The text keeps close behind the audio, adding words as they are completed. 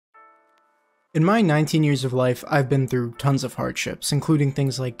In my 19 years of life, I've been through tons of hardships, including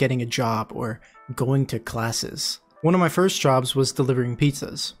things like getting a job or going to classes. One of my first jobs was delivering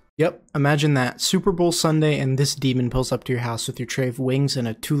pizzas. Yep, imagine that, Super Bowl Sunday and this demon pulls up to your house with your tray of wings and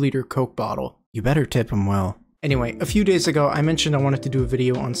a 2-liter Coke bottle. You better tip him well. Anyway, a few days ago I mentioned I wanted to do a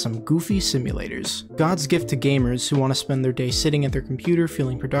video on some goofy simulators. God's gift to gamers who want to spend their day sitting at their computer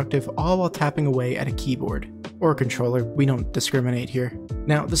feeling productive all while tapping away at a keyboard. Or a controller, we don't discriminate here.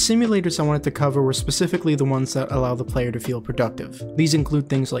 Now, the simulators I wanted to cover were specifically the ones that allow the player to feel productive. These include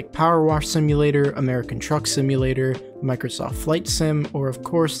things like Power Wash Simulator, American Truck Simulator, Microsoft Flight Sim, or of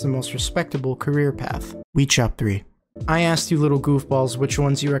course the most respectable career path, WeChop 3. I asked you little goofballs which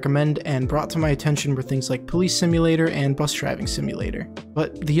ones you recommend, and brought to my attention were things like Police Simulator and Bus Driving Simulator.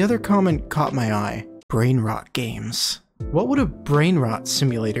 But the other comment caught my eye: brain rot games. What would a brain rot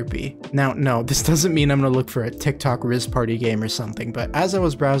simulator be? Now, no, this doesn't mean I'm gonna look for a TikTok Riz Party game or something, but as I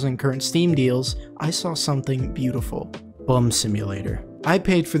was browsing current Steam deals, I saw something beautiful. Bum Simulator. I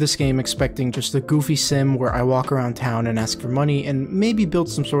paid for this game expecting just a goofy sim where I walk around town and ask for money and maybe build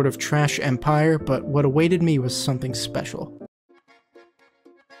some sort of trash empire, but what awaited me was something special.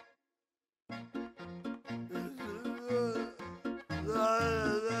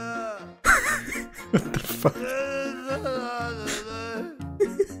 What the fuck?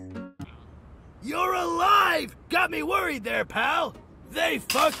 You're alive! Got me worried there, pal! They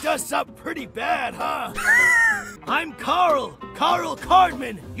fucked us up pretty bad, huh? I'm Carl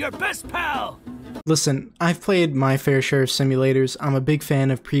Cardman, your best pal! Listen, I've played my fair share of simulators. I'm a big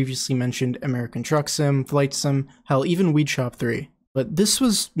fan of previously mentioned American Truck Sim, Flight Sim, hell, even WeChop 3. But this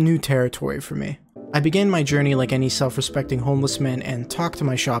was new territory for me. I began my journey like any self-respecting homeless man and talked to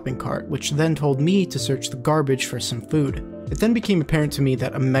my shopping cart, which then told me to search the garbage for some food. It then became apparent to me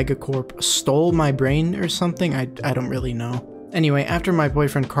that a megacorp stole my brain or something, I don't really know. Anyway, after my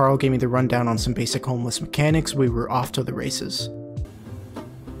boyfriend Carl gave me the rundown on some basic homeless mechanics, we were off to the races.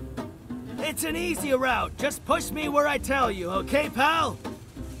 It's an easy route, just push me where I tell you, okay, pal?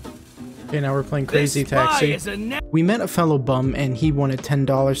 Okay, now we're playing Crazy Taxi. We met a fellow bum and he wanted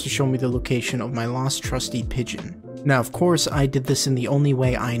 $10 to show me the location of my lost trusty pigeon. Now, of course, I did this in the only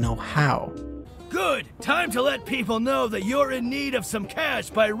way I know how. Good! Time to let people know that you're in need of some cash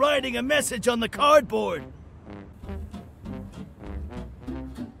by writing a message on the cardboard.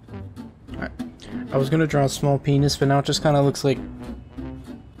 I was gonna draw a small penis, but now it just kind of looks like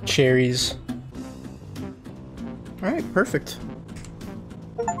cherries. Alright, perfect.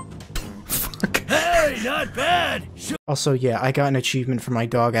 Fuck. Hey, not bad! Also, yeah, I got an achievement for my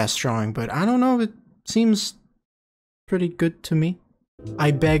dog-ass drawing, but I don't know, it seems pretty good to me.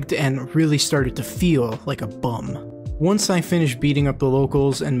 I begged and really started to feel like a bum. Once I finished beating up the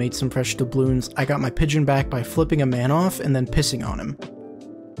locals and made some fresh doubloons, I got my pigeon back by flipping a man off and then pissing on him.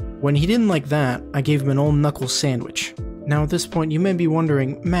 When he didn't like that, I gave him an old knuckle sandwich. Now at this point you may be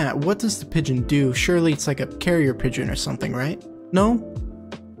wondering, Matt, what does the pigeon do? Surely it's like a carrier pigeon or something, right? No?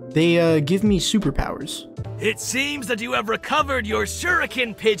 They give me superpowers. It seems that you have recovered your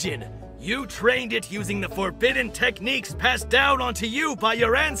shuriken pigeon. You trained it using the forbidden techniques passed down onto you by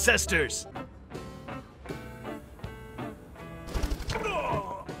your ancestors.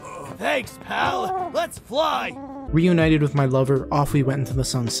 Thanks, pal. Let's fly. Reunited with my lover, off we went into the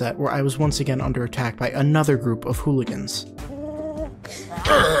sunset, where I was once again under attack by another group of hooligans.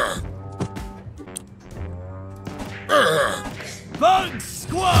 Bugs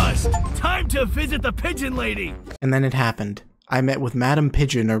squashed! Time to visit the pigeon lady! And then it happened. I met with Madam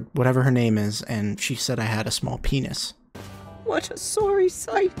Pigeon, or whatever her name is, and she said I had a small penis. What a sorry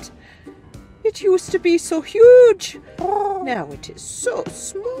sight. It used to be so huge. Now it is so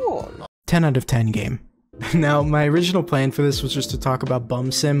small. 10 out of 10 game. Now, my original plan for this was just to talk about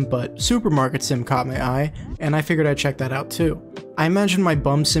Bum Sim, but Supermarket Sim caught my eye, and I figured I'd check that out too. I imagined my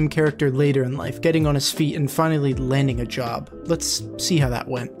Bum Sim character later in life, getting on his feet and finally landing a job. Let's see how that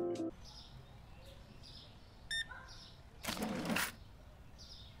went.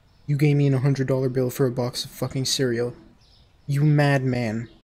 You gave me an $100 bill for a box of fucking cereal. You madman.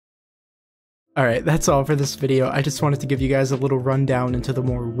 Alright, that's all for this video. I just wanted to give you guys a little rundown into the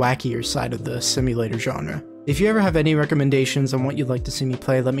more wackier side of the simulator genre. If you ever have any recommendations on what you'd like to see me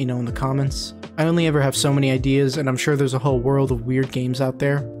play, let me know in the comments. I only ever have so many ideas, and I'm sure there's a whole world of weird games out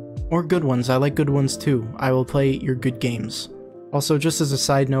there. Or good ones, I like good ones too. I will play your good games. Also, just as a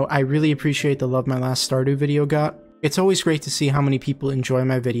side note, I really appreciate the love my last Stardew video got. It's always great to see how many people enjoy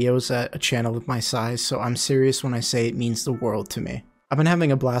my videos at a channel of my size, so I'm serious when I say it means the world to me. I've been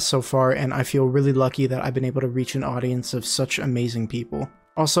having a blast so far, and I feel really lucky that I've been able to reach an audience of such amazing people.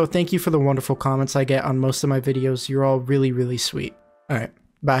 Also, thank you for the wonderful comments I get on most of my videos. You're all really, really sweet. Alright,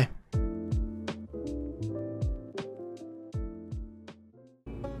 bye.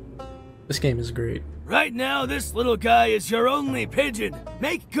 This game is great. Right now, this little guy is your only pigeon.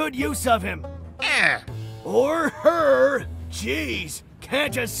 Make good use of him. Or her. Jeez,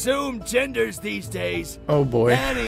 can't assume genders these days. Oh boy.